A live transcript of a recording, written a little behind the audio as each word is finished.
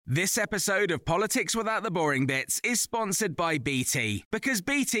This episode of Politics Without the Boring Bits is sponsored by BT, because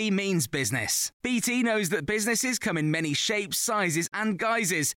BT means business. BT knows that businesses come in many shapes, sizes and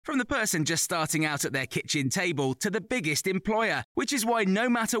guises, from the person just starting out at their kitchen table to the biggest employer, which is why no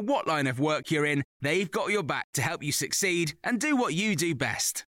matter what line of work you're in, they've got your back to help you succeed and do what you do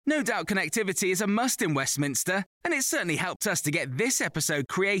best. No doubt connectivity is a must in Westminster, and it's certainly helped us to get this episode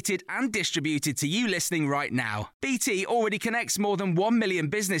created and distributed to you listening right now. BT already connects more than 1 million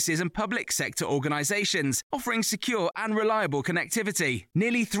businesses and public sector organisations, offering secure and reliable connectivity.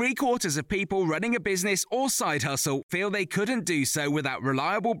 Nearly 3/4 of people running a business or side hustle feel they couldn't do so without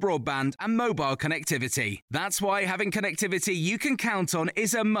reliable broadband and mobile connectivity. That's why having connectivity you can count on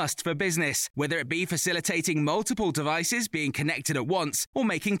is a must for business, whether it be facilitating multiple devices being connected at once or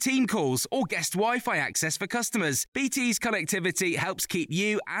making team calls or guest Wi-Fi access for customers. BT's connectivity helps keep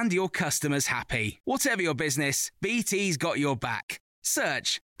you and your customers happy. Whatever your business, BT's got your back.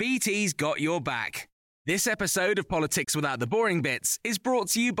 Search BT's got your back. This episode of Politics Without the Boring Bits is brought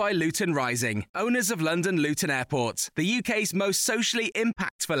to you by Luton Rising, owners of London Luton Airport, the UK's most socially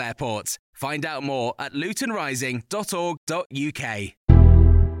impactful airport. Find out more at lutonrising.org.uk.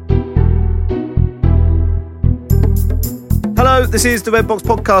 Hello, this is the Red Box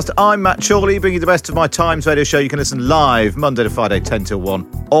Podcast. I'm Matt Chorley, bringing you the best of my Times radio show. You can listen live Monday to Friday, 10 till 1,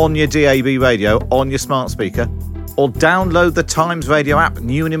 on your DAB radio, on your smart speaker, or download the Times Radio app,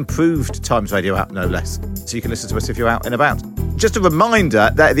 new and improved Times Radio app, no less, so you can listen to us if you're out and about. Just a reminder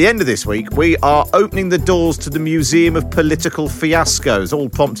that at the end of this week, we are opening the doors to the Museum of Political Fiascos, all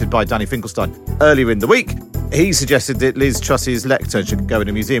prompted by Danny Finkelstein. Earlier in the week, he suggested that Liz Truss's lectern should go in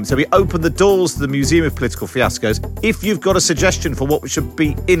a museum. So we open the doors to the Museum of Political Fiascos. If you've got a suggestion for what should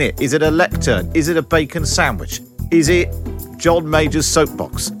be in it, is it a lectern? Is it a bacon sandwich? Is it John Major's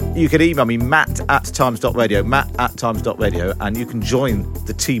soapbox? You can email me, matt@times.radio, matt@times.radio, and you can join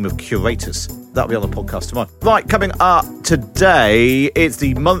the team of curators. That'll be on the podcast tomorrow. Right, coming up today, it's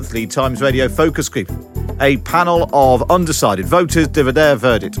the monthly Times Radio focus group. A panel of undecided voters deliver their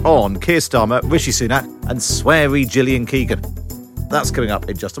verdict on Keir Starmer, Rishi Sunak and sweary Gillian Keegan. That's coming up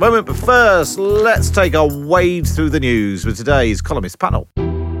in just a moment. But first, let's take a wade through the news with today's columnist panel.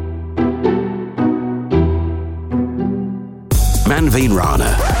 Manveen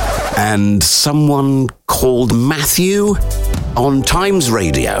Rana and someone called Matthew on Times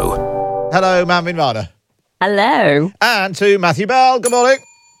Radio. Hello, Manveen Rana. Hello. And to Matthew Bell. Good morning.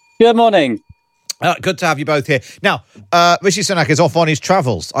 Good morning. Good to have you both here. Now, Rishi Sunak is off on his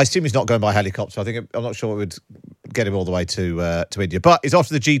travels. I assume he's not going by helicopter. I'm not sure it would get him all the way to India. But he's off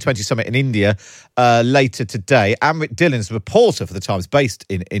to the G20 summit in India later today. Amrit Dhillon's a reporter for The Times based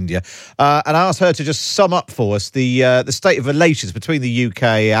in India. And I asked her to just sum up for us the state of relations between the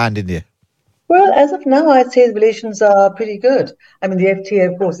UK and India. Well, as of now, I'd say the relations are pretty good. I mean, the FTA,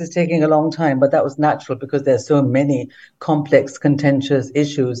 of course, is taking a long time, but that was natural because there's so many complex, contentious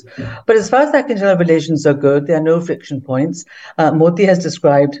issues. But as far as I can tell, relations are good. There are no friction points. Modi has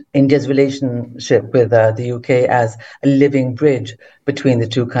described India's relationship with the UK as a living bridge between the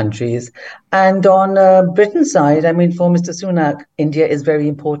two countries. And on Britain's side, I mean, for Mr. Sunak, India is very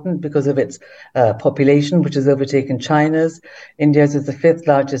important because of its population, which has overtaken China's. India's is the 5th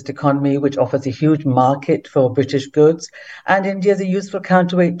largest economy, which offers a huge market for British goods. And India is a useful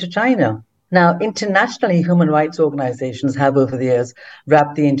counterweight to China. Now, internationally, human rights organizations have over the years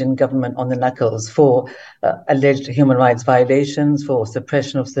rapped the Indian government on the knuckles for alleged human rights violations, for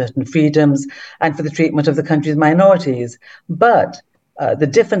suppression of certain freedoms, and for the treatment of the country's minorities. But the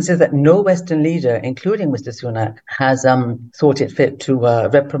difference is that no Western leader, including Mr. Sunak, has thought it fit to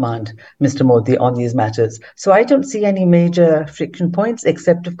reprimand Mr. Modi on these matters. So I don't see any major friction points,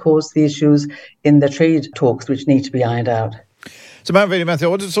 except, of course, the issues in the trade talks, which need to be ironed out. So, Matthew, I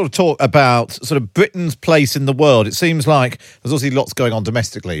wanted to sort of talk about sort of Britain's place in the world. It seems like there's obviously lots going on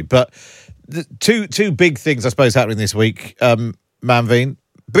domestically, but the two big things, I suppose, happening this week, Manveen.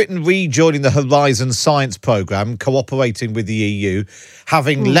 Britain rejoining the Horizon Science Programme, cooperating with the EU,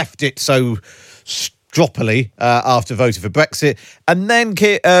 having left it so stroppily after voting for Brexit, and then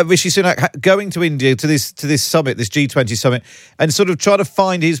Rishi Sunak going to India to this summit, this G20 summit, and sort of trying to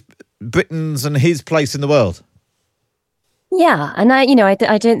find Britain's and his place in the world. Yeah, and I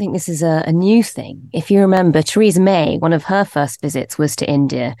don't think this is a new thing. If you remember, Theresa May, one of her first visits was to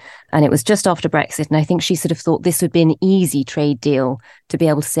India, and it was just after Brexit. And I think she sort of thought this would be an easy trade deal to be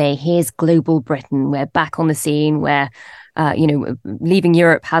able to say, here's global Britain. We're back on the scene. We're leaving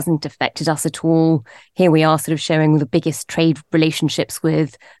Europe hasn't affected us at all. Here we are sort of showing the biggest trade relationships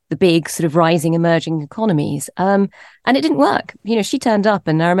with the big sort of rising emerging economies. And it didn't work. She turned up,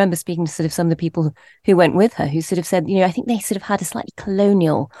 and I remember speaking to sort of some of the people who went with her who sort of said, I think they sort of had a slightly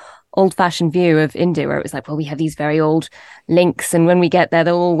colonial, old-fashioned view of India, where it was like, well, we have these very old links, and when we get there,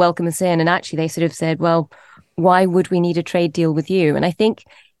 they'll all welcome us in. And actually they sort of said, well, why would we need a trade deal with you? And I think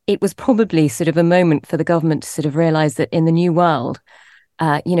it was probably sort of a moment for the government to sort of realize that in the new world,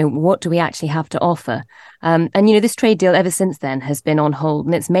 what do we actually have to offer? And this trade deal ever since then has been on hold.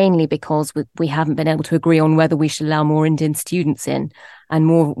 And it's mainly because we haven't been able to agree on whether we should allow more Indian students in and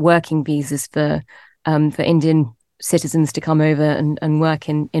more working visas for Indian citizens to come over and work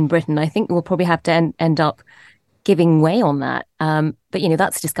in Britain. I think we'll probably have to end up giving way on that. But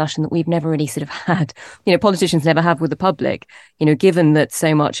that's a discussion that we've never really sort of had. Politicians never have with the public, given that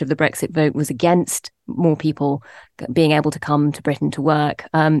so much of the Brexit vote was against more people being able to come to Britain to work.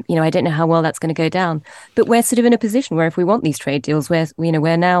 I don't know how well that's going to go down. But we're sort of in a position where if we want these trade deals, we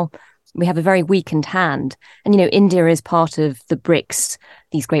have a very weakened hand. And, India is part of the BRICS,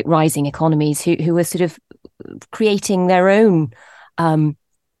 these great rising economies who are sort of creating their own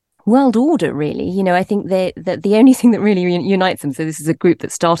world order, really. I think that the only thing that really unites them, so this is a group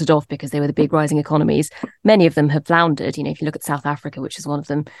that started off because they were the big rising economies. Many of them have floundered. If you look at South Africa, which is one of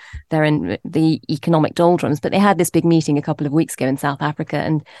them, they're in the economic doldrums. But they had this big meeting a couple of weeks ago in South Africa,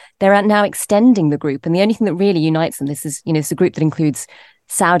 and they're now extending the group. And the only thing that really unites them, it's a group that includes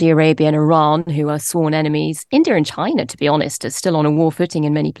Saudi Arabia and Iran, who are sworn enemies. India and China, to be honest, are still on a war footing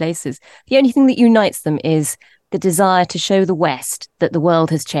in many places. The only thing that unites them is the desire to show the West that the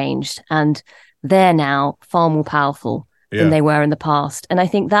world has changed and they're now far more powerful than they were in the past. And I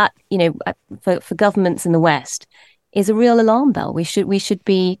think that, for governments in the West is a real alarm bell. We should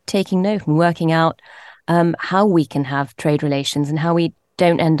be taking note and working out how we can have trade relations and how we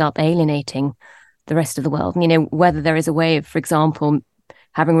don't end up alienating the rest of the world. And, whether there is a way of, for example,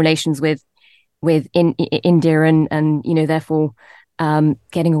 having relations with India and therefore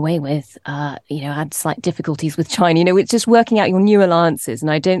getting away with, had slight difficulties with China. It's just working out your new alliances.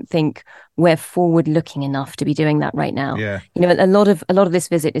 And I don't think we're forward looking enough to be doing that right now. Yeah. A lot of this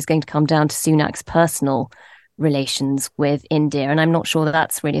visit is going to come down to Sunak's personal relations with India. And I'm not sure that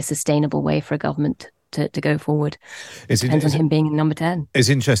that's really a sustainable way for a government to go forward. It depends on him being number 10. It's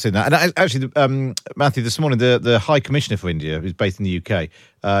interesting that. And actually, Matthew, this morning, the High Commissioner for India, who's based in the UK,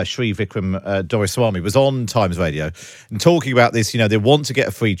 Sri Vikram Doraiswamy, was on Times Radio and talking about this. They want to get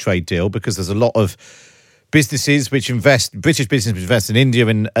a free trade deal because there's a lot of businesses British businesses which invest in India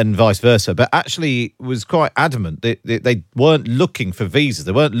and vice versa, but actually was quite adamant that they weren't looking for visas.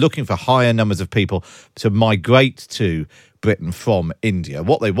 They weren't looking for higher numbers of people to migrate to Britain from India.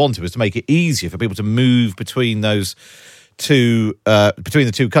 What they wanted was to make it easier for people to move between those between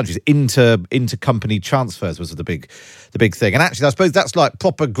the two countries. Intercompany transfers was the big thing. And actually, I suppose that's like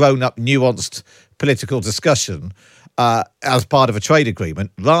proper grown-up, nuanced political discussion as part of a trade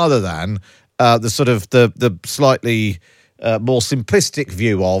agreement, rather than the slightly more simplistic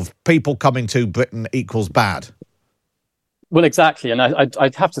view of people coming to Britain equals bad. Well, exactly. And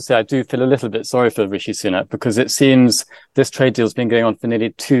I'd have to say I do feel a little bit sorry for Rishi Sunak, because it seems this trade deal has been going on for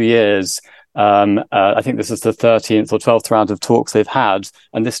nearly 2 years. I think this is the 13th or 12th round of talks they've had.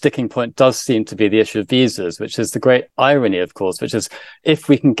 And the sticking point does seem to be the issue of visas, which is the great irony, of course, which is if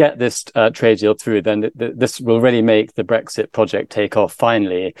we can get this trade deal through, then this will really make the Brexit project take off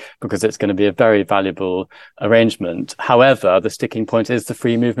finally, because it's going to be a very valuable arrangement. However, the sticking point is the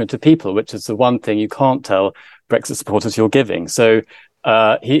free movement of people, which is the one thing you can't tell Brexit supporters you're giving. So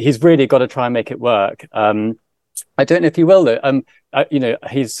he's really got to try and make it work. I don't know if he will, though.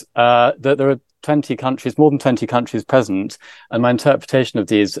 There are 20 countries, more than 20 countries present. And my interpretation of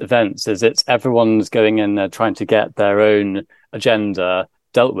these events is everyone's going in there trying to get their own agenda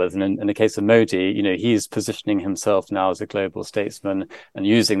dealt with. And in the case of Modi, he's positioning himself now as a global statesman and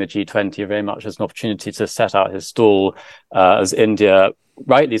using the G20 very much as an opportunity to set out his stall as India,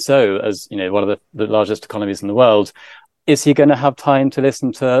 rightly so, as one of the largest economies in the world. Is he going to have time to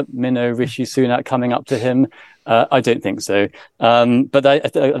listen to minnow Rishi Sunak coming up to him? I don't think so. But I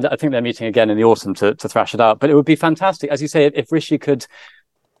think they're meeting again in the autumn to thrash it out. But it would be fantastic, as you say, if Rishi could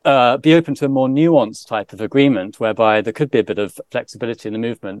be open to a more nuanced type of agreement whereby there could be a bit of flexibility in the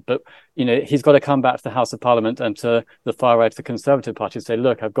movement. But, he's got to come back to the House of Parliament and to the far right of the Conservative Party and say,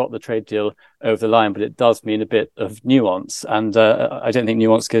 look, I've got the trade deal over the line, but it does mean a bit of nuance. And I don't think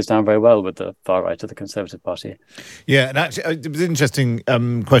nuance goes down very well with the far right of the Conservative Party. Yeah, and actually, it was an interesting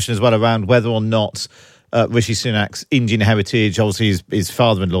question as well around whether or not Rishi Sunak's Indian heritage, obviously his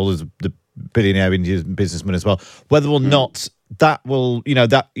father-in-law is the billionaire Indian businessman as well. Whether or not that will,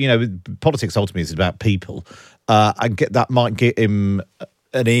 politics ultimately is about people, and that might get him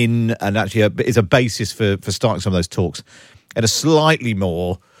an in, and actually is a basis for starting some of those talks in a slightly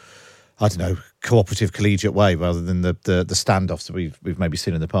more, I don't know, cooperative, collegiate way rather than the standoffs that we've maybe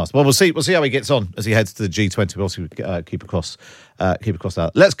seen in the past. Well, we'll see how he gets on as he heads to the G20. We'll also keep across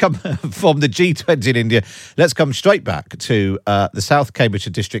that. Let's come from the G20 in India. Let's come straight back to the South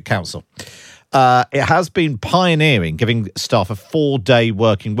Cambridgeshire District Council. It has been pioneering giving staff a 4-day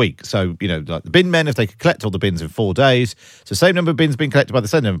working week. So, like the bin men, if they could collect all the bins in 4 days, so same number of bins being collected by the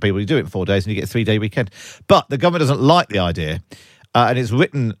same number of people, you do it in 4 days and you get a 3-day weekend. But the government doesn't like the idea, and it's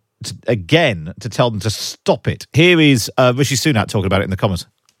written again to tell them to stop it. Here is Rishi Sunak talking about it in the Commons.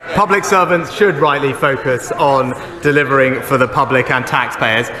 Public servants should rightly focus on delivering for the public and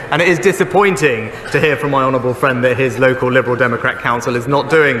taxpayers, and it is disappointing to hear from my honourable friend that his local Liberal Democrat council is not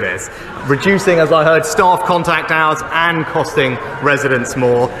doing this, reducing, as I heard, staff contact hours and costing residents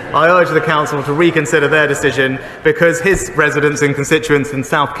more. I urge the council to reconsider their decision, because his residents and constituents in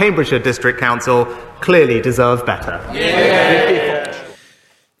South Cambridgeshire District Council clearly deserve better.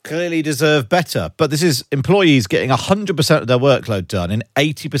 Clearly deserve better. But this is employees getting 100% of their workload done in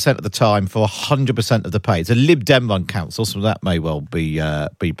 80% of the time for 100% of the pay. It's a Lib Dem run council, so that may well be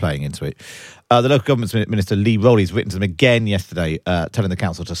playing into it. The local government minister, Lee Rowley's written to them again yesterday, telling the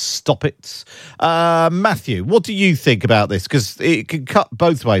council to stop it. Matthew, what do you think about this? Because it can cut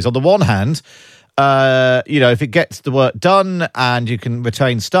both ways. On the one hand, if it gets the work done and you can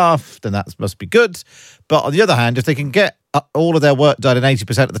retain staff, then that must be good. But on the other hand, if they can get all of their work done in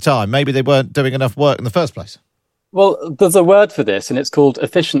 80% of the time, maybe they weren't doing enough work in the first place. Well, there's a word for this, and it's called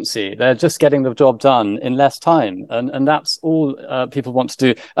efficiency. They're just getting the job done in less time. And that's all people want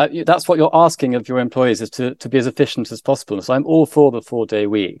to do. That's what you're asking of your employees, is to be as efficient as possible. So I'm all for the 4-day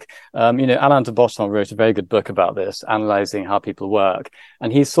week. Alain de Botton wrote a very good book about this, analysing how people work.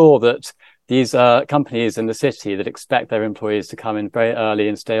 And he saw that these companies in the city that expect their employees to come in very early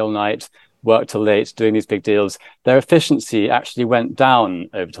and stay all night, work till late, doing these big deals, their efficiency actually went down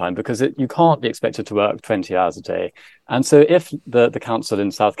over time, because you can't be expected to work 20 hours a day. And so if the council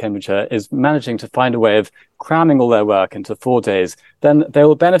in South Cambridgeshire is managing to find a way of cramming all their work into 4 days, then they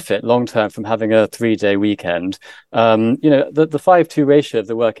will benefit long term from having a 3-day weekend. The 5-2 ratio of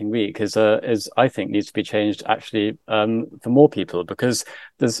the working week is I think needs to be changed actually for more people, because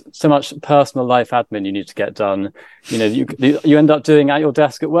there's so much personal life admin you need to get done. You end up doing at your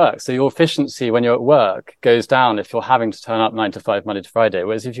desk at work, so your efficiency when you're at work goes down if you're having to turn up 9 to 5 Monday to Friday.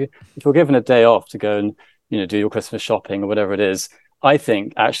 Whereas if you're given a day off to go and do your Christmas shopping or whatever it is, I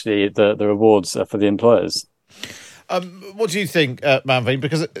think actually the rewards are for the employers. What do you think, Manveen?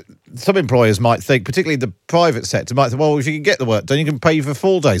 Because some employers might think, particularly the private sector, might think, well, if you can get the work done, you can pay you for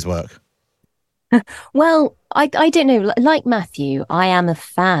 4 days' work. Well, I don't know. Like Matthew, I am a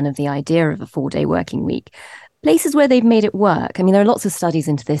fan of the idea of a 4-day working week. Places where they've made it work, I mean, there are lots of studies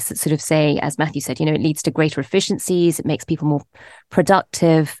into this that sort of say, as Matthew said, it leads to greater efficiencies, it makes people more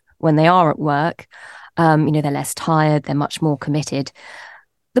productive when they are at work. They're less tired, they're much more committed.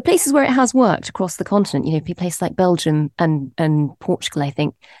 The places where it has worked across the continent, places like Belgium and Portugal, I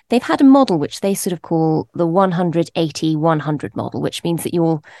think, they've had a model which they sort of call the 100-80-100 model, which means that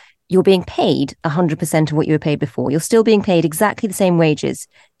you're being paid 100% of what you were paid before. You're still being paid exactly the same wages.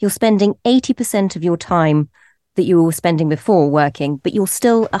 You're spending 80% of your time that you were spending before working, but you're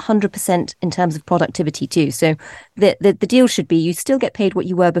still 100% in terms of productivity too. So the deal should be you still get paid what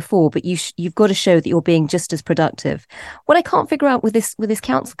you were before, but you've got to show that you're being just as productive. What I can't figure out with this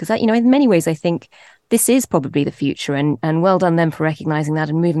council, because in many ways I think this is probably the future, and well done them for recognising that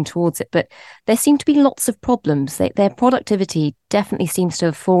and moving towards it. But there seem to be lots of problems. Their productivity definitely seems to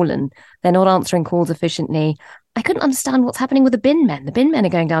have fallen. They're not answering calls efficiently. I couldn't understand what's happening with the bin men. The bin men are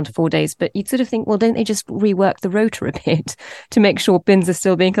going down to 4 days, but you'd sort of think, well, don't they just rework the rota a bit to make sure bins are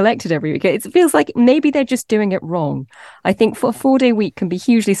still being collected every week? It feels like maybe they're just doing it wrong. I think for a 4-day week can be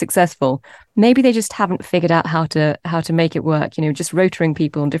hugely successful. Maybe they just haven't figured out how to make it work, just rotating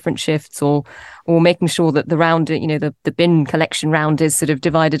people on different shifts or making sure that the round, the bin collection round is sort of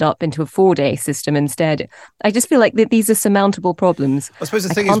divided up into a 4-day system instead. I just feel like these are surmountable problems. I suppose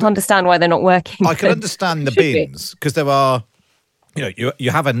the thing I can't understand why they're not working. I can understand the bins, because there are,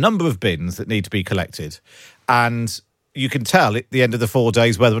 you have a number of bins that need to be collected, and you can tell at the end of the 4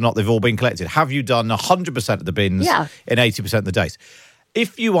 days whether or not they've all been collected. Have you done 100% of the bins in 80% of the days?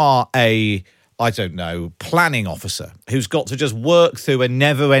 If you are planning officer who's got to just work through a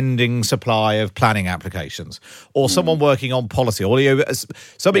never-ending supply of planning applications, or someone working on policy, or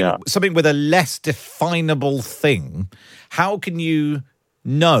something with a less definable thing, how can you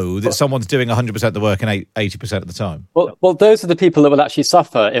know that someone's doing 100% of the work and 80% of the time? Well, those are the people that will actually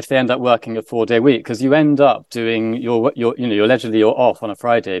suffer if they end up working a 4-day week, because you end up doing you're allegedly you're off on a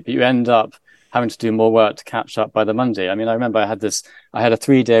Friday, but you end up having to do more work to catch up by the Monday. I mean, I remember I had a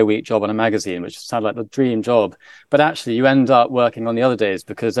 3-day-a-week job on a magazine, which sounded like the dream job, but actually you end up working on the other days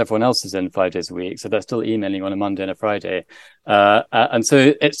because everyone else is in 5 days a week, so they're still emailing on a Monday and a Friday, and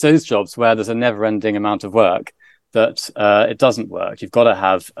so it's those jobs where there's a never-ending amount of work that it doesn't work. You've got to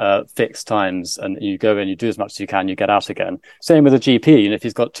have fixed times, and you go in, you do as much as you can, you get out again. Same with a GP. If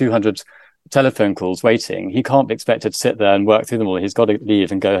he's got 200 telephone calls waiting, he can't be expected to sit there and work through them all. He's got to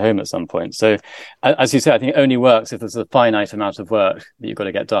leave and go home at some point. So, as you say, I think it only works if there's a finite amount of work that you've got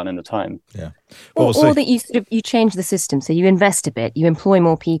to get done in the time. Yeah, or that you change the system. So you invest a bit, you employ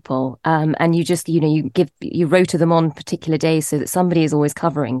more people, and you just you rota them on particular days so that somebody is always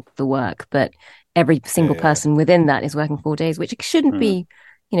covering the work, but every single person within that is working 4 days, which shouldn't be.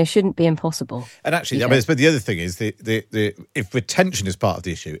 Shouldn't be impossible. And actually, but the other thing is if retention is part of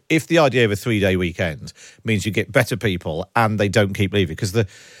the issue, if the idea of a 3-day weekend means you get better people and they don't keep leaving, because the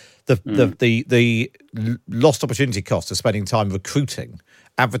lost opportunity cost of spending time recruiting,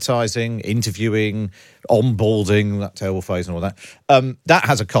 advertising, interviewing, onboarding, that terrible phrase and all that, that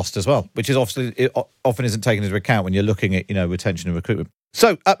has a cost as well, which is often isn't taken into account when you're looking at retention and recruitment.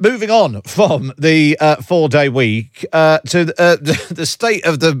 So, moving on from the 4-day week to the state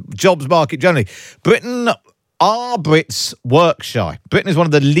of the jobs market generally. Are Brits work shy? Britain is one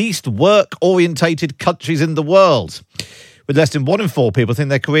of the least work-orientated countries in the world, with less than 1 in 4 people think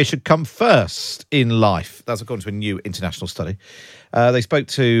their career should come first in life. That's according to a new international study. They spoke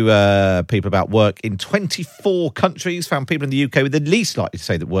to people about work in 24 countries, found people in the UK were the least likely to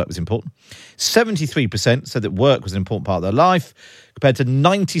say that work was important. 73% said that work was an important part of their life, compared to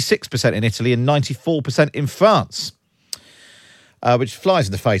 96% in Italy and 94% in France, which flies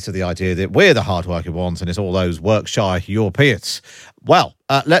in the face of the idea that we're the hard-working ones and it's all those work-shy Europeans. Well,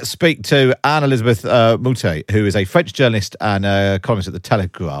 let's speak to Anne-Elisabeth Moutet, who is a French journalist and columnist at The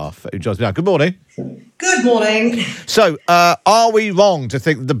Telegraph, who joins me now. Good morning. Good morning. So, are we wrong to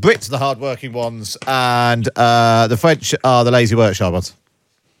think that the Brits are the hard-working ones and the French are the lazy work-shy ones?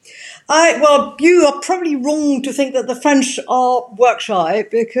 Well, you are probably wrong to think that the French are work shy,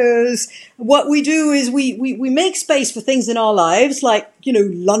 because what we do is we make space for things in our lives, like,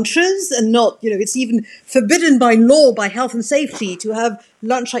 lunches, and not, it's even forbidden by law, by health and safety, to have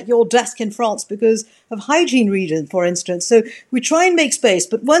lunch at your desk in France because of hygiene reasons, for instance. So we try and make space.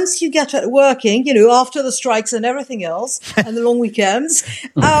 But once you get at working, after the strikes and everything else and the long weekends,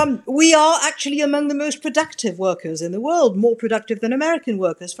 we are actually among the most productive workers in the world, more productive than American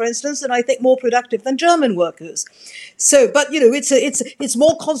workers, for instance, and I think more productive than German workers. So, but, it's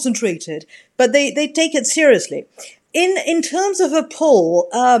more concentrated, but they take it seriously. In terms of a poll,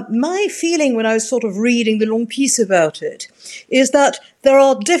 my feeling when I was sort of reading the long piece about it is that there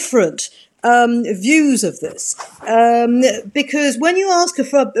are different views of this. Because when you ask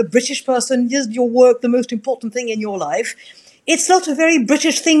for a British person, is your work the most important thing in your life? It's not a very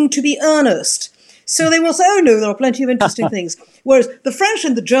British thing to be earnest. So they will say, oh no, there are plenty of interesting things. Whereas the French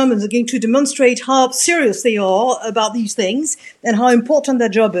and the Germans are going to demonstrate how serious they are about these things and how important their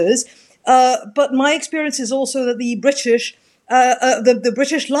job is. But my experience is also that the British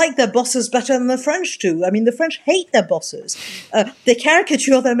like their bosses better than the French do. I mean, the French hate their bosses. They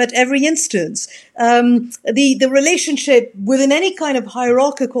caricature them at every instance. The relationship within any kind of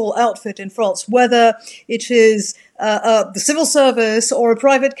hierarchical outfit in France, whether it is the civil service or a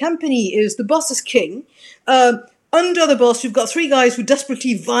private company, is the boss is king. Under the boss, you've got 3 guys who are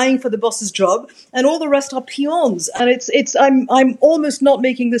desperately vying for the boss's job, and all the rest are peons. And I'm almost not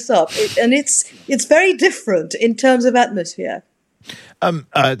making this up. It's very different in terms of atmosphere.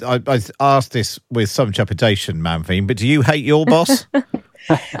 I asked this with some trepidation, Manveen, but do you hate your boss?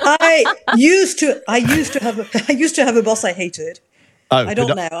 I used to have a boss I hated. Oh, I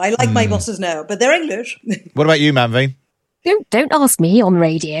don't now. I like my bosses now, but they're English. What about you, Manveen? Don't ask me on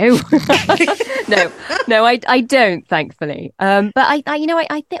radio. No, I don't, thankfully. But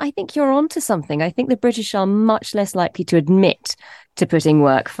I think you're onto something. I think the British are much less likely to admit to putting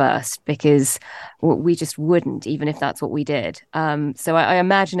work first, because we just wouldn't, even if that's what we did. So I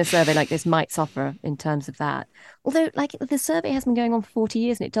imagine a survey like this might suffer in terms of that. Although, the survey has been going on for 40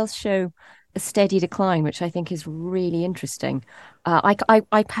 years, and it does show a steady decline, which I think is really interesting. I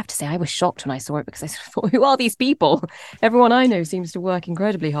have to say, I was shocked when I saw it, because I thought, who are these people? Everyone I know seems to work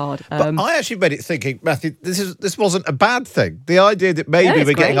incredibly hard. But I actually read it thinking, Matthew, this wasn't a bad thing. The idea that maybe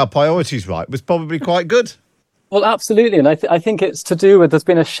we're getting our priorities right was probably quite good. Well, absolutely. And I think it's to do with, there's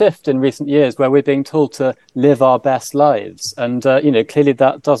been a shift in recent years where we're being told to live our best lives. And, clearly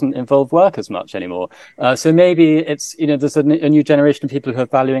that doesn't involve work as much anymore. So maybe it's, there's a new generation of people who are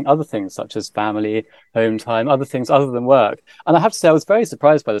valuing other things such as family, home time, other things other than work. And I have to say, I was very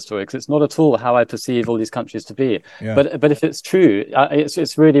surprised by the story because it's not at all how I perceive all these countries to be. Yeah. But if it's true,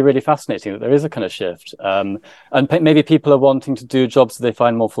 it's really, really fascinating that there is a kind of shift. And maybe people are wanting to do jobs that they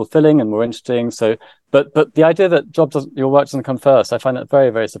find more fulfilling and more interesting. So, but the idea that your work doesn't come first, I find that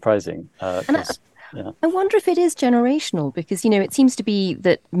very, very surprising. Yeah. I wonder if it is generational because, it seems to be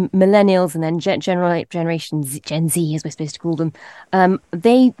that millennials and then generations, Gen Z, as we're supposed to call them,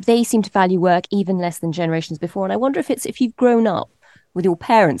 they seem to value work even less than generations before. And I wonder if you've grown up with your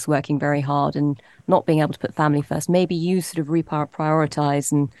parents working very hard and not being able to put family first, maybe you sort of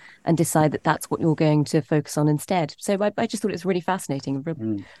prioritize and decide that that's what you're going to focus on instead. So I just thought it was really fascinating,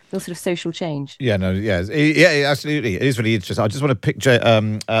 real sort of social change. Yeah, absolutely. It is really interesting. I just want to picture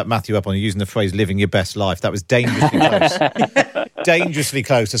Matthew up on using the phrase living your best life. That was dangerously close. Dangerously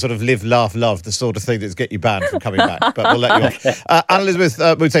close to sort of live, laugh, love, the sort of thing that's get you banned from coming back. But we'll let you off.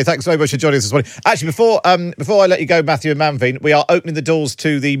 Anne-Elizabeth would say thanks so much for joining us this morning. Actually, before I let you go, Matthew and Manveen, we are opening the doors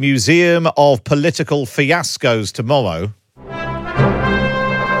to the Museum of Political Fiascos tomorrow. Yeah,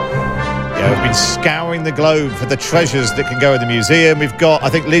 we've been scouring the globe for the treasures that can go in the museum. We've got, I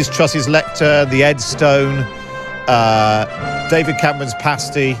think, Liz Truss's lectern, the Ed Stone, David Cameron's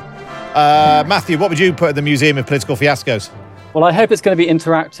pasty. Matthew, what would you put in the Museum of Political Fiascos? Well, I hope it's going to be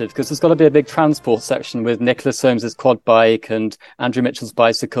interactive because there's got to be a big transport section with Nicholas Holmes's quad bike and Andrew Mitchell's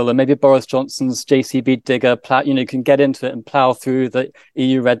bicycle and maybe Boris Johnson's JCB digger. You can get into it and plough through the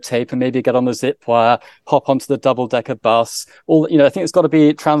EU red tape and maybe get on the zip wire, hop onto the double-decker bus. I think it's got to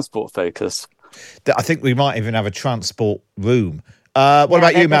be transport focused. I think we might even have a transport room. What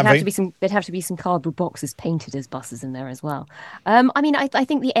about you, Manveen? There'd have to be some cardboard boxes painted as buses in there as well. I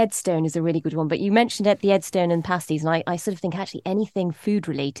think the Ed Stone is a really good one, but you mentioned the Ed Stone and pasties, and I sort of think actually anything food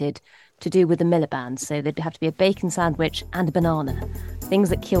related to do with the Miliband. So there'd have to be a bacon sandwich and a banana. Things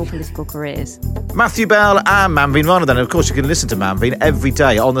that kill political careers. Matthew Bell and Manveen Rana then. Of course, you can listen to Manveen every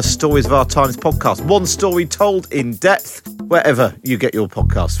day on the Stories of Our Times podcast. One story told in depth, wherever you get your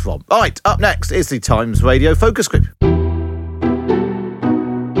podcasts from. All right, up next is the Times Radio Focus Group.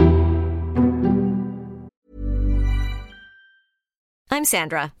 I'm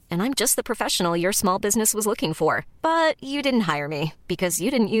Sandra, and I'm just the professional your small business was looking for. But you didn't hire me because you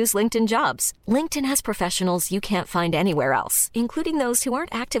didn't use LinkedIn Jobs. LinkedIn has professionals you can't find anywhere else, including those who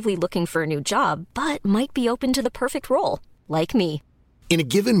aren't actively looking for a new job, but might be open to the perfect role, like me. In a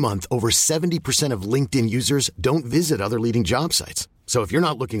given month, over 70% of LinkedIn users don't visit other leading job sites. So if you're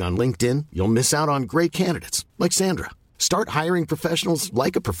not looking on LinkedIn, you'll miss out on great candidates like Sandra. Start hiring professionals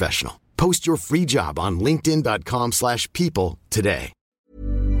like a professional. Post your free job on linkedin.com/people today.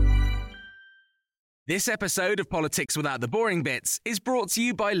 This episode of Politics Without the Boring Bits is brought to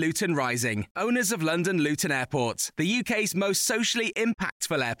you by Luton Rising, owners of London Luton Airport, the UK's most socially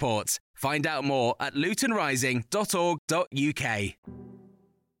impactful airport. Find out more at lutonrising.org.uk.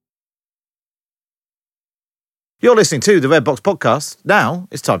 You're listening to the Red Box Podcast. Now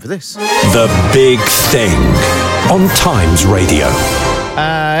it's time for this. The Big Thing on Times Radio.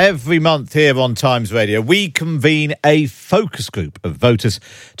 Every month here on Times Radio, we convene a focus group of voters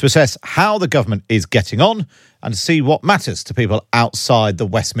to assess how the government is getting on and see what matters to people outside the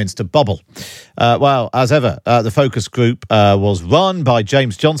Westminster bubble. As ever, the focus group was run by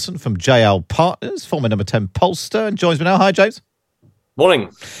James Johnson from JL Partners, former number 10 pollster, and joins me now. Hi, James. Morning.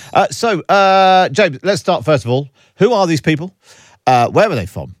 James, let's start first of all. Who are these people? Where are they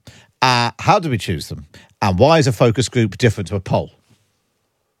from? How do we choose them? And why is a focus group different to a poll?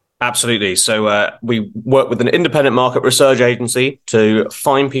 Absolutely. So we work with an independent market research agency to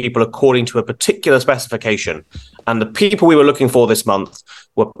find people according to a particular specification. And the people we were looking for this month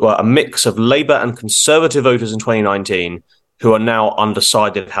were a mix of Labour and Conservative voters in 2019 who are now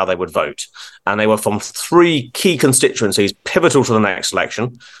undecided how they would vote. And they were from three key constituencies pivotal to the next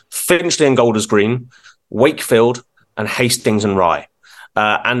election: Finchley and Golders Green, Wakefield, and Hastings and Rye.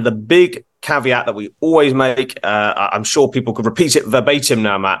 And the big caveat that we always make, I'm sure people could repeat it verbatim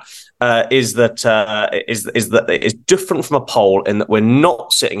now, Matt, is that it's different from a poll in that we're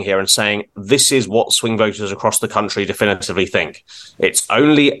not sitting here and saying this is what swing voters across the country definitively think. It's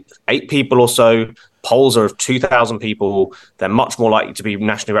only 8 people or so. Polls are of 2,000 people. They're much more likely to be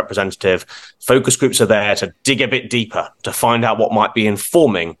nationally representative. Focus groups are there to dig a bit deeper, to find out what might be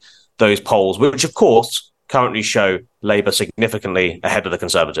informing those polls, which of course currently show Labour significantly ahead of the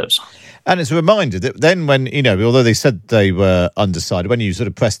Conservatives. And it's a reminder that then when, although they said they were undecided, when you sort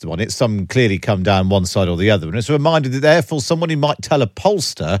of press them on it, some clearly come down one side or the other. And it's a reminder that therefore someone who might tell a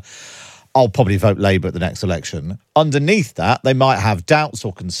pollster, I'll probably vote Labour at the next election, underneath that they might have doubts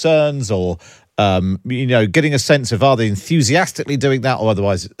or concerns or getting a sense of are they enthusiastically doing that or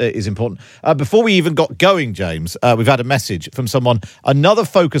otherwise is important. Before we even got going, James, we've had a message from someone, another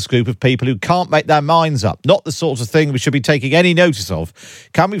focus group of people who can't make their minds up, not the sorts of thing we should be taking any notice of.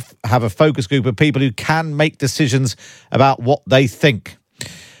 Can we have a focus group of people who can make decisions about what they think?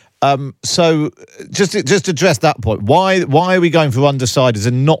 So just address that point. Why are we going for undecideds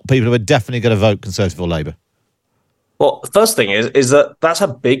and not people who are definitely going to vote Conservative or Labour? Well, the first thing is that that's a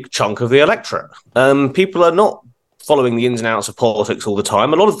big chunk of the electorate. People are not following the ins and outs of politics all the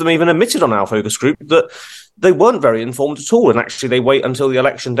time. A lot of them even admitted on our focus group that they weren't very informed at all, and actually they wait until the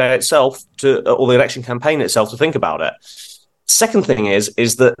election day itself or the election campaign itself to think about it. Second thing is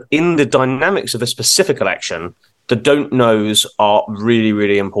that in the dynamics of a specific election, the don't knows are really,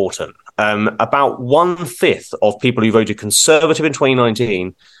 really important. About 1/5 of people who voted Conservative in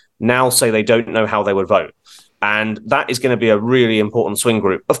 2019 now say they don't know how they would vote. And that is going to be a really important swing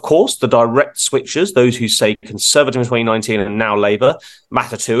group. Of course, the direct switchers, those who say Conservative in 2019 and now Labour,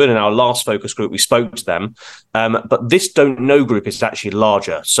 matter too. And in our last focus group, we spoke to them. But this don't know group is actually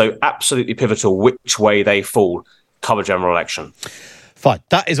larger. So absolutely pivotal which way they fall come a general election. Fine.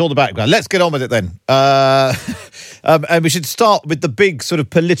 That is all the background. Let's get on with it then. And we should start with the big sort of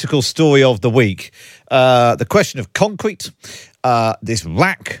political story of the week. The question of concrete, this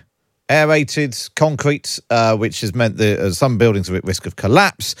rack, aerated concrete, which has meant that some buildings are at risk of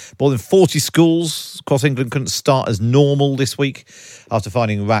collapse. More than 40 schools across England couldn't start as normal this week after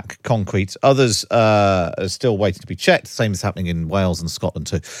finding rack concrete. Others are still waiting to be checked. The same is happening in Wales and Scotland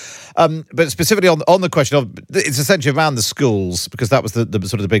too. But specifically on the question of, it's essentially around the schools, because that was the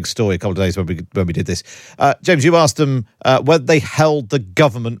sort of the big story a couple of days when we did this. James, you asked them whether they held the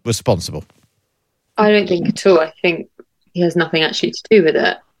government responsible. I don't think at all. I think he has nothing actually to do with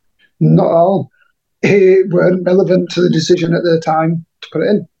it. Not at all. It weren't relevant to the decision at the time to put it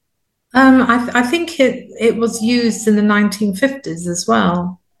in. I think it was used in the 1950s as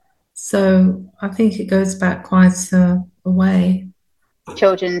well. So I think it goes back quite a way.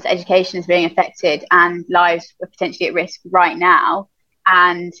 Children's education is being affected and lives are potentially at risk right now.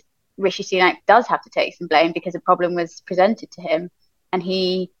 And Rishi Sunak does have to take some blame because a problem was presented to him and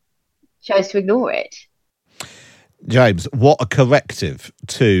he chose to ignore it. James, what a corrective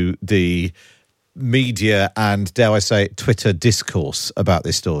to the media and, dare I say, Twitter discourse about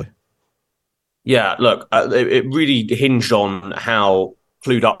this story. Yeah, look, it really hinged on how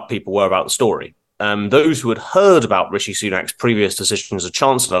clued up people were about the story. Those who had heard about Rishi Sunak's previous decision as a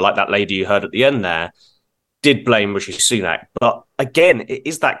Chancellor, like that lady you heard at the end there, did blame Rishi Sunak. But again, it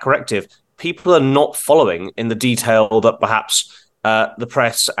is that corrective. People are not following in the detail that perhaps the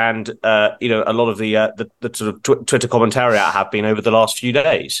press and a lot of the sort of Twitter commentariat have been over the last few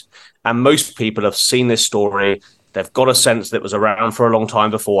days. And most people have seen this story. They've got a sense that it was around for a long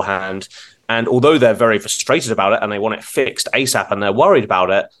time beforehand. And although they're very frustrated about it and they want it fixed ASAP and they're worried about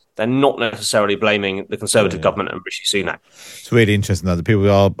it, they're not necessarily blaming the Conservative government and Rishi Sunak. It's really interesting though, that people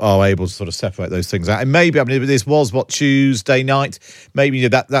are able to sort of separate those things out. And maybe, this was Tuesday night. Maybe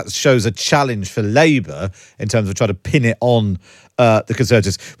that shows a challenge for Labour in terms of trying to pin it on the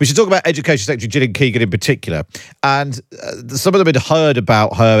Conservatives. We should talk about Education Secretary Gillian Keegan in particular. And some of them had heard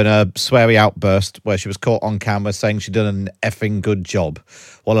about her in a sweary outburst where she was caught on camera saying she'd done an effing good job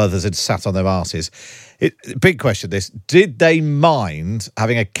while others had sat on their arses. Big question this. Did they mind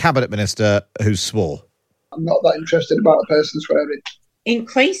having a cabinet minister who swore? I'm not that interested about a person swearing.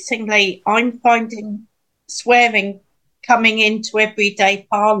 Increasingly, I'm finding swearing coming into everyday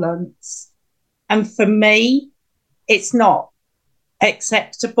parlance. And for me, it's not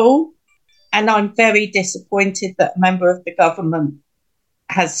acceptable. And I'm very disappointed that a member of the government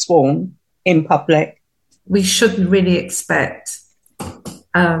has sworn in public. We shouldn't really expect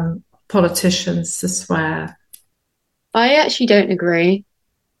politicians to swear. I actually don't agree.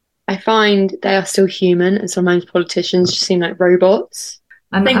 I find they are still human and sometimes politicians just seem like robots.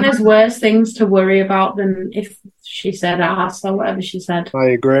 I think there's worse things to worry about than if she said ass or whatever she said.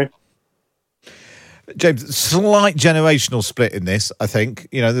 I agree. James, slight generational split in this, I think.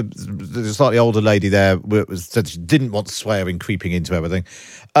 The slightly older lady there said she didn't want swearing creeping into everything.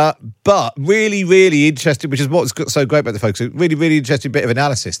 But really, really interesting, which is what's so great about the folks, really, really interesting bit of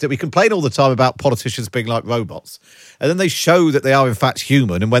analysis, that we complain all the time about politicians being like robots. And then they show that they are, in fact,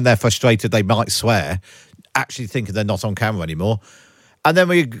 human. And when they're frustrated, they might swear, actually thinking they're not on camera anymore. And then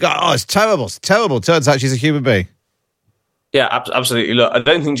we go, oh, it's terrible. It's terrible. Turns out she's a human being. Yeah, absolutely. Look, I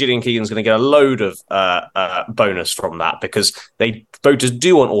don't think Gillian Keegan's going to get a load of bonus from that because voters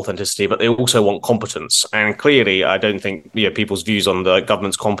do want authenticity, but they also want competence. And clearly, I don't think people's views on the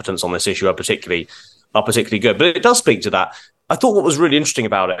government's competence on this issue are particularly good. But it does speak to that. I thought what was really interesting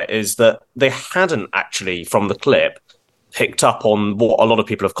about it is that they hadn't actually, from the clip, picked up on what a lot of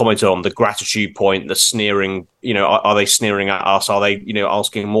people have commented on, the gratitude point, the sneering. Are they sneering at us? Are they,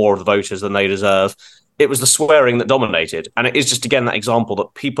 asking more of the voters than they deserve? It was the swearing that dominated. And it is just, again, that example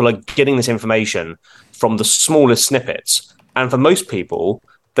that people are getting this information from the smallest snippets. And for most people,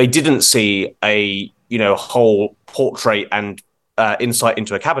 they didn't see a whole portrait and insight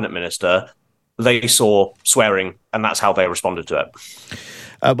into a cabinet minister. They saw swearing, and that's how they responded to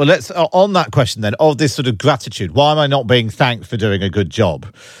it. Well, let's on that question then of this sort of gratitude. Why am I not being thanked for doing a good job?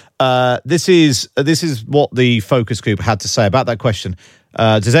 This is what the focus group had to say about that question.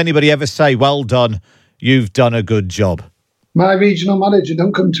 Does anybody ever say, "Well done, you've done a good job"? My regional manager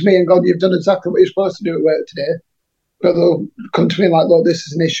don't come to me and go, "You've done exactly what you're supposed to do at work today," but they'll come to me like, "Look, this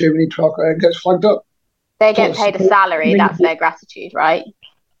is an issue. We need to talk about it," and gets flagged up. They get paid a salary. That's their gratitude, right?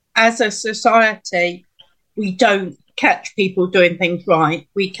 As a society, we don't catch people doing things right.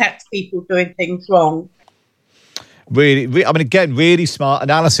 We catch people doing things wrong. Really, really smart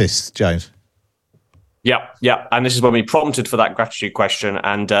analysis, James. Yeah. And this is when we prompted for that gratitude question.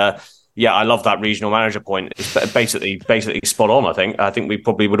 And I love that regional manager point. It's basically spot on. I think we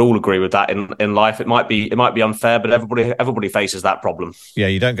probably would all agree with that in life. It might be unfair, but everybody faces that problem. Yeah,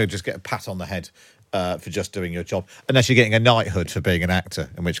 you don't just get a pat on the head for just doing your job, unless you're getting a knighthood for being an actor,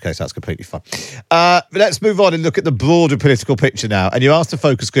 in which case that's completely fine. But let's move on and look at the broader political picture now. And you asked the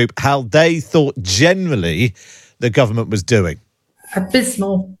focus group how they thought generally the government was doing.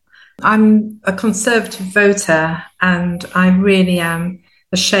 Abysmal. I'm a Conservative voter and I really am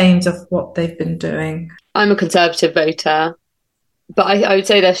ashamed of what they've been doing. I'm a Conservative voter, but I would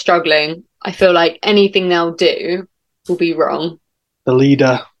say they're struggling. I feel like anything they'll do will be wrong. The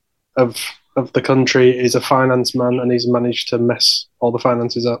leader of the country is a finance man and he's managed to mess all the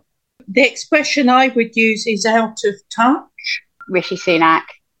finances up. The expression I would use is out of touch. Rishi Sunak.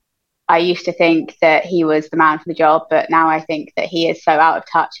 I used to think that he was the man for the job, but now I think that he is so out of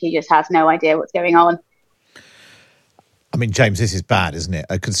touch, he just has no idea what's going on. I mean, James, this is bad, isn't it?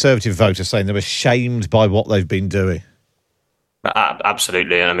 A Conservative voter saying they're ashamed by what they've been doing.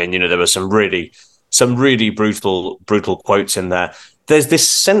 Absolutely. And I mean, there were some really brutal quotes in there. There's this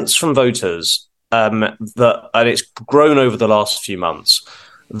sense from voters and it's grown over the last few months,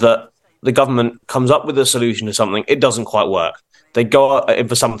 that the government comes up with a solution to something, it doesn't quite work. They go in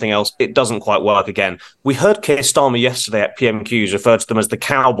for something else, it doesn't quite work again. We heard Keir Starmer yesterday at PMQs refer to them as the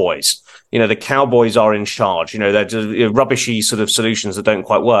cowboys. The cowboys are in charge. They're just rubbishy sort of solutions that don't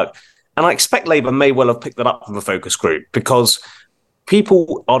quite work. And I expect Labour may well have picked that up from a focus group because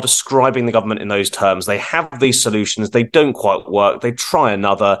people are describing the government in those terms. They have these solutions, they don't quite work, they try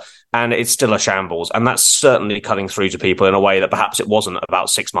another, and it's still a shambles. And that's certainly cutting through to people in a way that perhaps it wasn't about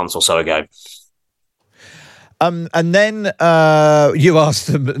 6 months or so ago. And then you asked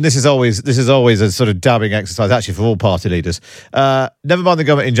them, and this is always a sort of dabbing exercise, actually, for all party leaders. Never mind the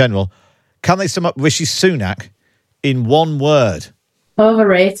government in general. Can they sum up Rishi Sunak in one word?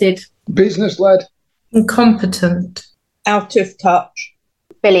 Overrated. Business-led. Incompetent. Out of touch.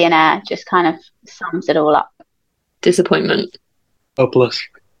 Billionaire just kind of sums it all up. Disappointment. Hopeless.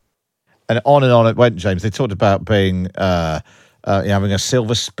 And on it went, James. They talked about being having a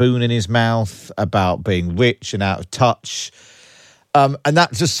silver spoon in his mouth, about being rich and out of touch. And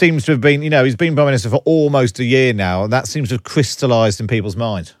that just seems to have been, he's been Prime Minister for almost a year now, and that seems to have crystallised in people's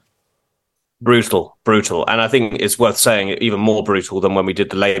minds. Brutal. And I think it's worth saying even more brutal than when we did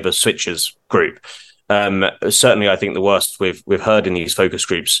the Labour Switchers group. Certainly, I think the worst we've heard in these focus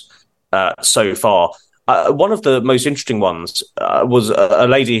groups so far. One of the most interesting ones was a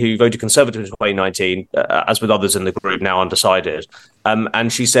lady who voted Conservative in 2019, as with others in the group, now undecided.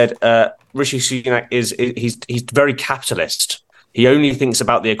 And she said, Rishi Sunak he's very capitalist. He only thinks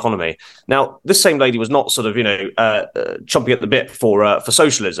about the economy. Now, this same lady was not sort of, chomping at the bit for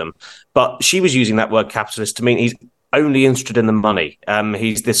socialism, but she was using that word capitalist to mean he's only interested in the money.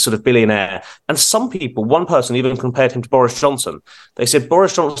 He's this sort of billionaire. And some people, one person even compared him to Boris Johnson. They said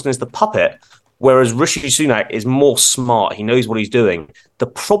Boris Johnson is the puppet, whereas Rishi Sunak is more smart. He knows what he's doing. The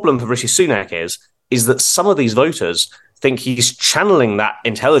problem for Rishi Sunak is that some of these voters think he's channeling that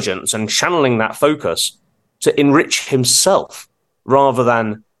intelligence and channeling that focus to enrich himself rather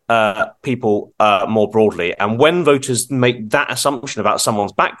than people more broadly. And when voters make that assumption about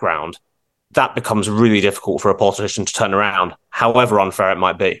someone's background, that becomes really difficult for a politician to turn around, however unfair it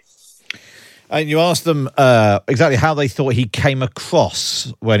might be. And you asked them exactly how they thought he came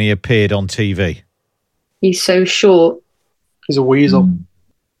across when he appeared on TV. He's so short. He's a weasel.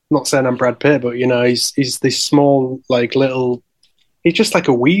 Not saying I'm Brad Pitt, but, he's this small, little... He's just like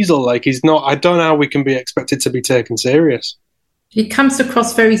a weasel. He's not... I don't know how we can be expected to be taken serious. He comes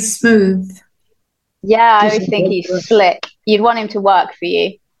across very smooth. Yeah, I always think he's slick. You'd want him to work for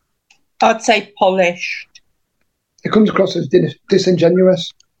you. I'd say polished. He comes across as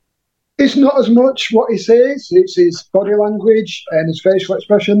disingenuous. It's not as much what he says, it's his body language and his facial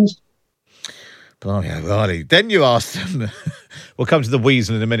expressions. Blimey, O'Reilly. Then you asked them, we'll come to the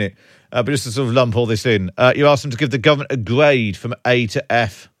weasel in a minute, but just to sort of lump all this in, you asked them to give the government a grade from A to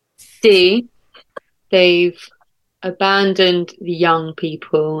F. D. They've abandoned the young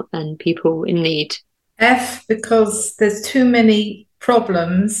people and people in need. F, because there's too many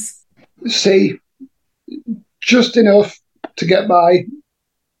problems. C, just enough to get by.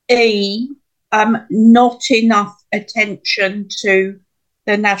 E, not enough attention to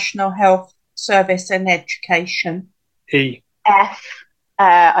the National Health Service and education. E. F,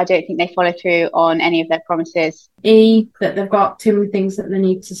 I don't think they follow through on any of their promises. E, that they've got too many things that they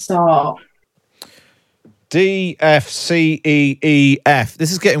need to sort. D, F, C, E, E, F.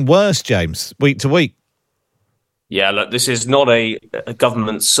 This is getting worse, James, week to week. Yeah, look, this is not a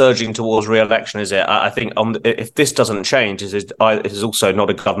government surging towards re-election, is it? I think if this doesn't change, it is also not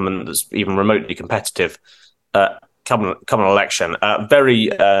a government that's even remotely competitive come election. Very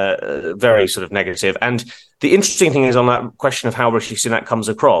sort of negative. And the interesting thing is on that question of how Rishi Sunak comes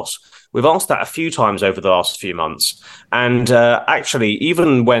across, we've asked that a few times over the last few months. And actually,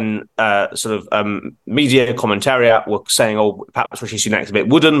 even when media commentariat were saying, perhaps Rishi Sunak's a bit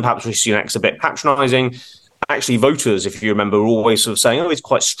wooden, perhaps Rishi Sunak's a bit patronising, actually voters, if you remember, were always sort of saying, he's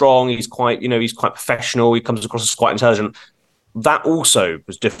quite strong, he's quite professional, he comes across as quite intelligent. That also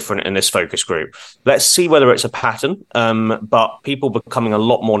was different in this focus group. Let's see whether it's a pattern, but people becoming a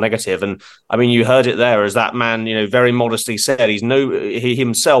lot more negative. And I mean, you heard it there as that man, very modestly said, he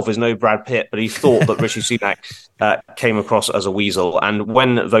himself is no Brad Pitt, but he thought that Rishi Sunak came across as a weasel. And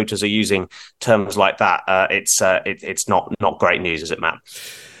when voters are using terms like that, it's not great news, is it, Matt?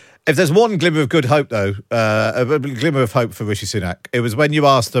 If there's one glimmer of good hope, though, a glimmer of hope for Rishi Sunak, it was when you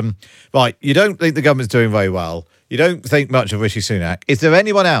asked them, right, you don't think the government's doing very well, you don't think much of Rishi Sunak, is there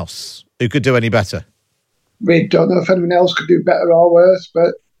anyone else who could do any better? We don't know if anyone else could do better or worse,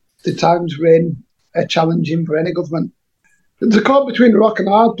 but the times we're in are challenging for any government. It's a caught between a rock and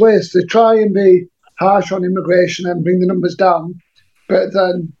a hard place. They try and be harsh on immigration and bring the numbers down, but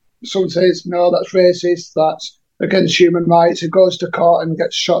then someone says, no, that's racist, that's against human rights, it goes to court and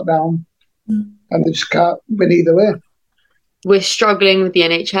gets shot down, and they just can't win either way. We're struggling with the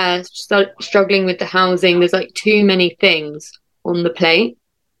NHS, struggling with the housing. There's too many things on the plate,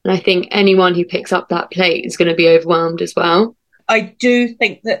 and I think anyone who picks up that plate is going to be overwhelmed as well. I do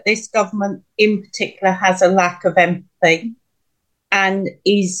think that this government in particular has a lack of empathy and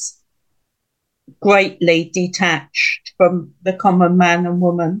is greatly detached from the common man and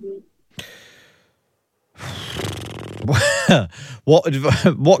woman. What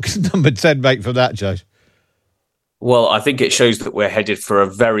can number 10 make from that, Joe? Well, I think it shows that we're headed for a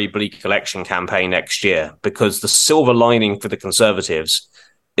very bleak election campaign next year, because the silver lining for the Conservatives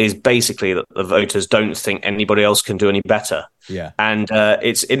is basically that the voters don't think anybody else can do any better. Yeah. And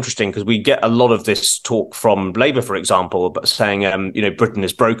it's interesting because we get a lot of this talk from Labour, for example, but saying, Britain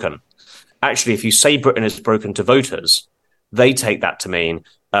is broken. Actually, if you say Britain is broken to voters, they take that to mean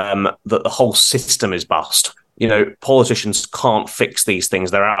that the whole system is bust. Politicians can't fix these things.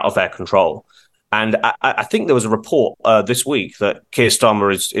 They're out of their control. And I think there was a report this week that Keir Starmer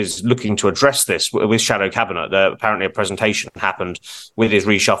is looking to address this with shadow cabinet. Apparently a presentation happened with his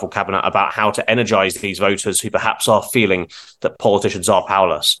reshuffle cabinet about how to energise these voters who perhaps are feeling that politicians are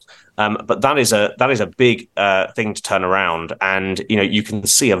powerless. But that is a big thing to turn around. And, you can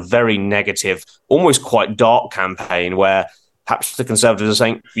see a very negative, almost quite dark campaign where perhaps the Conservatives are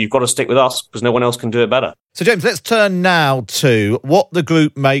saying, you've got to stick with us because no one else can do it better. So, James, let's turn now to what the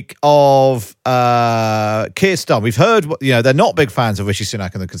group make of Keir Starmer. We've heard, they're not big fans of Rishi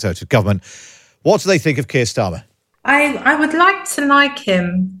Sunak and the Conservative government. What do they think of Keir Starmer? I would like to like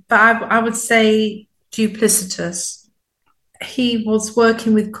him, but I would say duplicitous. He was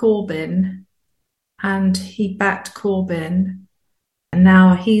working with Corbyn and he backed Corbyn, and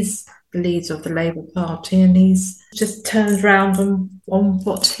now he's the leader of the Labour Party, and he's just turned round on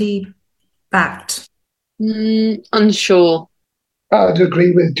what he backed. Unsure. I'd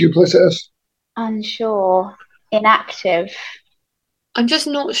agree with duplicitous. Unsure. Inactive. I'm just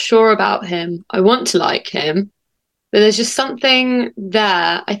not sure about him. I want to like him, but there's just something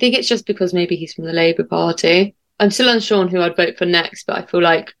there. I think it's just because maybe he's from the Labour Party. I'm still unsure on who I'd vote for next, but I feel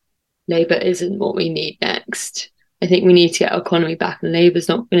like Labour isn't what we need next. I think we need to get our economy back, and Labour's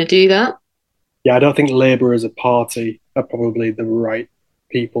not going to do that. Yeah, I don't think Labour as a party are probably the right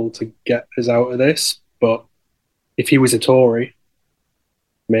people to get us out of this. But if he was a Tory,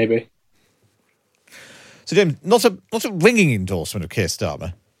 maybe. So, Jim, not a ringing endorsement of Keir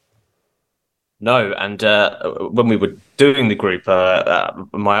Starmer. No, and when we were doing the group,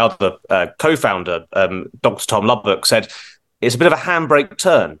 my other co-founder, Dr. Tom Lubbock, said it's a bit of a handbrake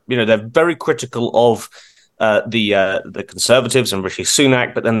turn. You know, they're very critical of the Conservatives and Rishi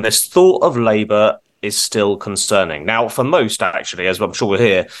Sunak, but then this thought of Labour is still concerning. Now, for most, actually, as I'm sure we'll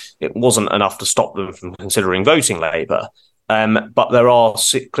hear, it wasn't enough to stop them from considering voting Labour. But there are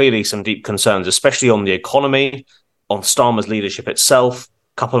clearly some deep concerns, especially on the economy, on Starmer's leadership itself.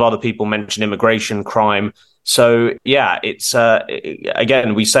 A couple of other people mentioned immigration, crime. So, yeah, it's,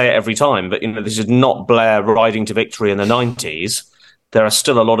 again, we say it every time, but, this is not Blair riding to victory in the 90s. There are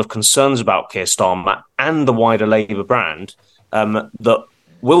still a lot of concerns about Keir Starmer and the wider Labour brand that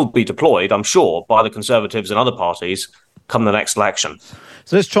will be deployed, I'm sure, by the Conservatives and other parties come the next election.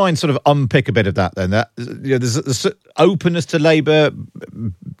 So let's try and sort of unpick a bit of that then. There's openness to Labour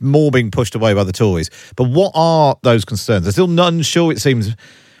more being pushed away by the Tories. But what are those concerns? There's still unsure, it seems,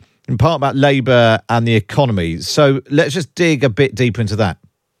 in part about Labour and the economy. So let's just dig a bit deeper into that.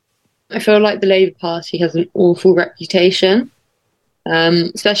 I feel like the Labour Party has an awful reputation,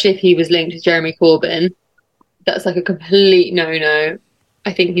 especially if he was linked to Jeremy Corbyn. That's like a complete no-no.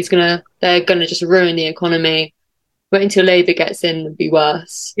 I think they're gonna just ruin the economy. Wait until Labour gets in, it'll be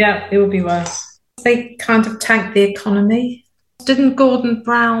worse. Yeah, it will be worse. They kind of tanked the economy. Didn't Gordon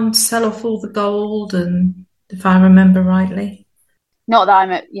Brown sell off all the gold? And if I remember rightly, not that I'm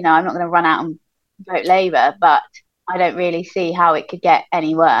not going to run out and vote Labour, but I don't really see how it could get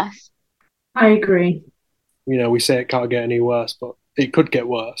any worse. I agree. We say it can't get any worse, but it could get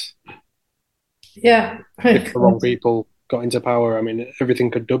worse. Yeah. If the wrong people got into power,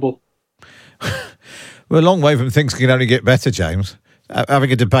 everything could double. We're a long way from things can only get better, James.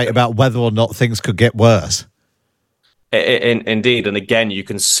 Having a debate about whether or not things could get worse. Indeed, and again, you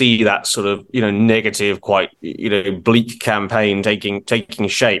can see that sort of negative, quite bleak campaign taking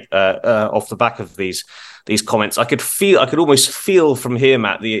shape off the back of these comments. I could almost feel from here,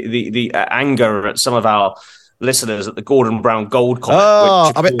 Matt, the anger at some of our listeners at the Gordon Brown gold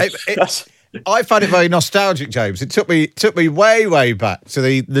comment. I found it very nostalgic, James. It took me way back to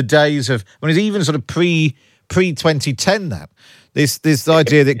the days of when it's even sort of pre 2010. That this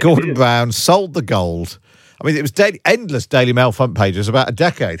idea that Gordon Brown sold the gold. It was endless Daily Mail front pages about a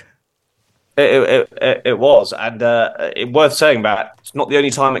decade. It was, and it's worth saying that it's not the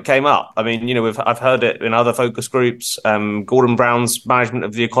only time it came up. I've heard it in other focus groups. Gordon Brown's management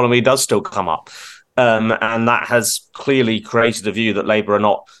of the economy does still come up, and that has clearly created a view that Labour are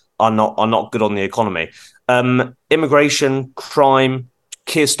not good on the economy. Immigration, crime,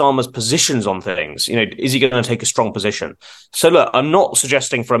 Keir Starmer's positions on things. Is he going to take a strong position? So look, I'm not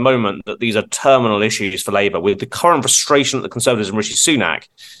suggesting for a moment that these are terminal issues for Labour. With the current frustration at the Conservatives and Rishi Sunak,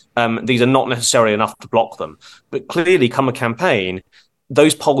 these are not necessarily enough to block them. But clearly, come a campaign,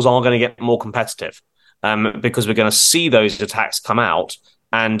 those polls are going to get more competitive because we're going to see those attacks come out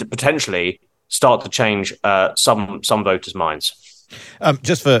and potentially start to change some voters' minds.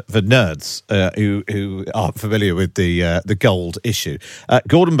 Just for nerds who aren't familiar with the gold issue,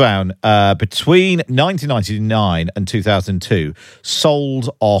 Gordon Brown between 1999 and 2002 sold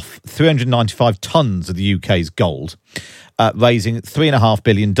off 395 tons of the UK's gold, raising $3.5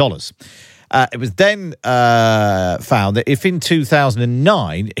 billion. It was then found that if in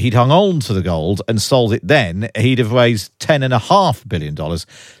 2009 he'd hung on to the gold and sold it then, he'd have raised $10.5 billion,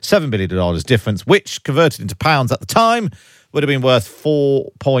 $7 billion difference, which converted into pounds at the time would have been worth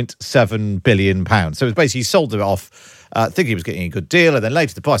 £4.7 billion. So it was basically he sold it off, thinking he was getting a good deal, and then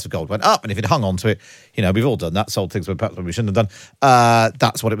later the price of gold went up, and if he'd hung on to it, we've all done that, sold things perhaps we shouldn't have done.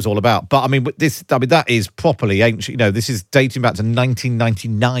 That's what it was all about. But that is properly ancient. This is dating back to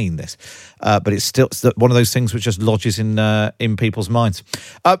 1999. But it's still one of those things which just lodges in people's minds.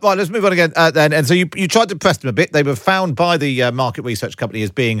 Right, let's move on again then. And so you tried to press them a bit. They were found by the market research company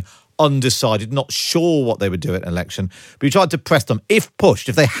as being undecided, not sure what they would do at an election. But you tried to press them. If pushed,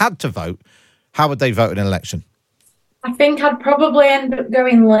 if they had to vote, how would they vote in an election? I think I'd probably end up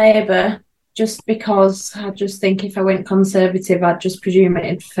going Labour, just because I just think if I went Conservative, I'd just presume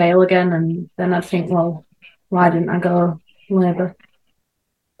it'd fail again, and then I'd think, well, why didn't I go Labour?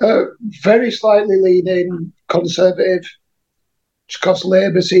 Very slightly leaning Conservative, because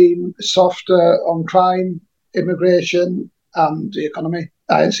Labour seem softer on crime, immigration and the economy.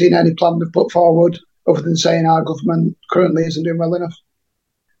 I haven't seen any plan they've put forward other than saying our government currently isn't doing well enough.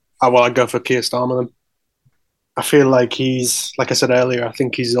 I'd go for Keir Starmer then. I feel like he's, like I said earlier, I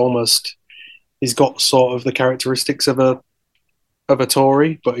think he's got sort of the characteristics of a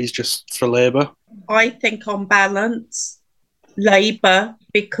Tory, but he's just for Labour. I think on balance, Labour,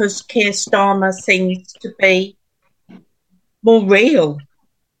 because Keir Starmer seems to be more real.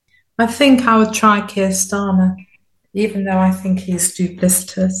 I think I would try Keir Starmer, even though I think he's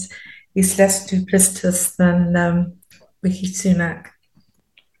duplicitous. He's less duplicitous than Rishi Sunak.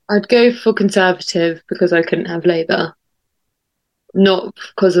 I'd go for Conservative because I couldn't have Labour. Not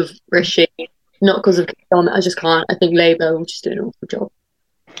because of Rishi, not because of Keir Starmer. I just can't. I think Labour will just do an awful job.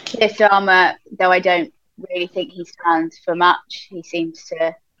 Keir Starmer, though I don't really think he stands for much, he seems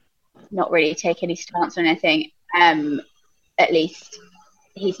to not really take any stance on anything. At least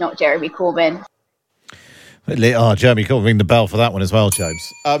he's not Jeremy Corbyn. Jeremy Corbyn, ring the bell for that one as well,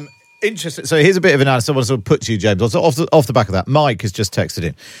 James. Interesting. So here's a bit of analysis I want to sort of put to you, James. Off the back of that, Mike has just texted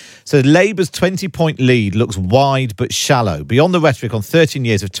in. So Labour's 20-point lead looks wide but shallow. Beyond the rhetoric on 13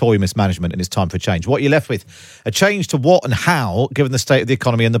 years of Tory mismanagement, and it's time for a change. What are you left with? A change to what and how, given the state of the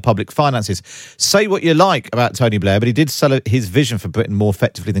economy and the public finances. Say what you like about Tony Blair, but he did sell his vision for Britain more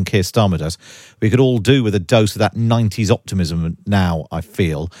effectively than Keir Starmer does. We could all do with a dose of that 90s optimism now, I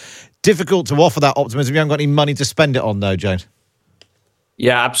feel. Difficult to offer that optimism. You haven't got any money to spend it on, though, James.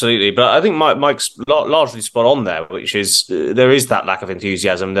 Yeah, absolutely. But I think Mike's largely spot on there, which is there is that lack of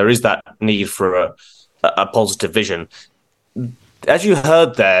enthusiasm. There is that need for a positive vision. As you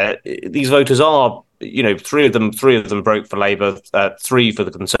heard there, these voters are, three of them broke for Labour, 3 for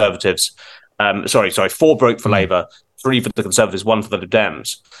the Conservatives. Sorry, 4 broke for Labour, 3 for the Conservatives, 1 for the Lib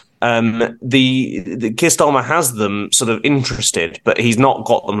Dems. The Keir Starmer has them sort of interested, but he's not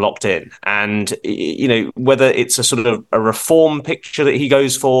got them locked in. And, whether it's a sort of a reform picture that he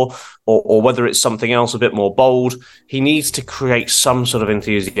goes for or whether it's something else a bit more bold, he needs to create some sort of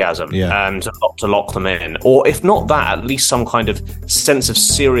enthusiasm to lock them in. Or if not that, at least some kind of sense of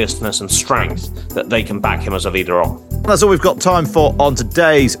seriousness and strength that they can back him as a leader on. That's all we've got time for on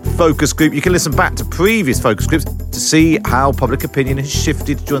today's focus group. You can listen back to previous focus groups to see how public opinion has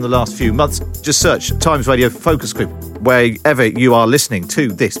shifted during the last few months. Just search Times Radio Focus Group wherever you are listening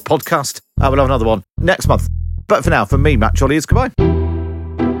to this podcast. We'll have another one next month. But for now, from me, Matt Jolly, it's goodbye.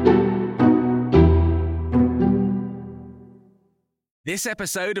 This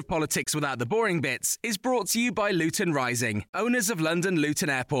episode of Politics Without the Boring Bits is brought to you by Luton Rising, owners of London Luton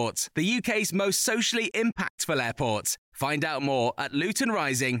Airport, the UK's most socially impactful airport. Find out more at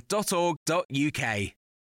lutonrising.org.uk.